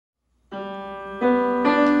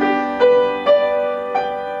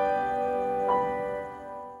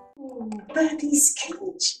Babi's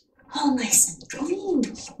cage. All nice and clean.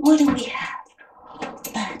 What do we have?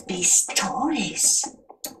 Babi's toys.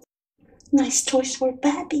 Nice toys for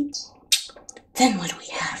Babi. Then what do we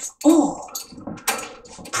have? Oh,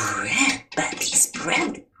 bread. Babi's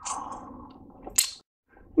bread.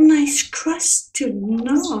 Nice crust to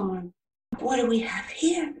gnaw on. What do we have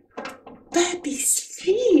here? Babi's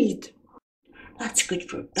feet. That's good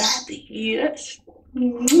for Babi, yes.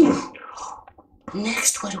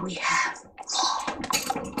 Next, what do we have?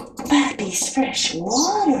 Babi's fresh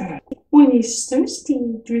water. When he's thirsty,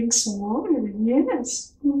 he drinks water,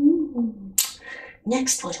 yes.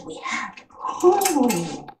 Next, what do we have?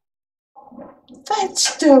 Oh,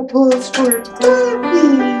 vegetables for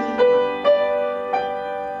Babi.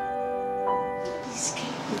 Babi's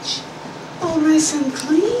cage. Oh, nice and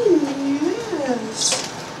clean, yes.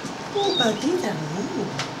 Oh, Babi, that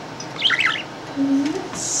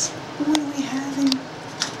yes. What do we have in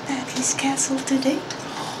Babi's castle today?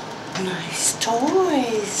 Nice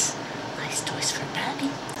toys. Nice toys for Babi.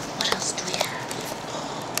 What else do we have?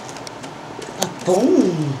 A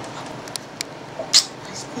bone.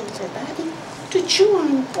 Nice bone for Babi to chew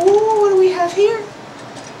on. Oh, what do we have here?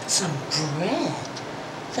 Some bread.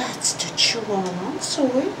 That's to chew on also,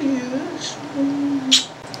 yes.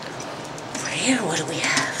 Over here, what do we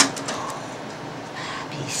have?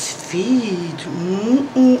 Babi's feet.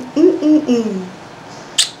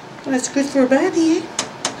 That's good for Babi, eh?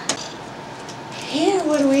 Here,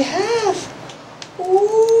 what do we have?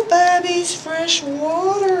 Oh, Babi's fresh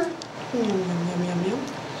water. Yum, yum, yum, yum.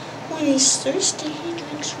 When he's thirsty, he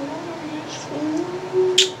drinks water, yes.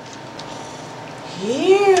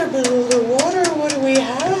 Here, below the water, what do we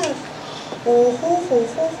have? Oh, ho, ho,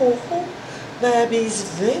 ho, ho, ho. Babi's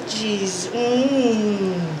veggies.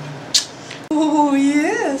 Oh,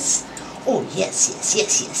 yes. Oh, yes, yes,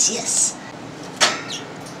 yes, yes, yes.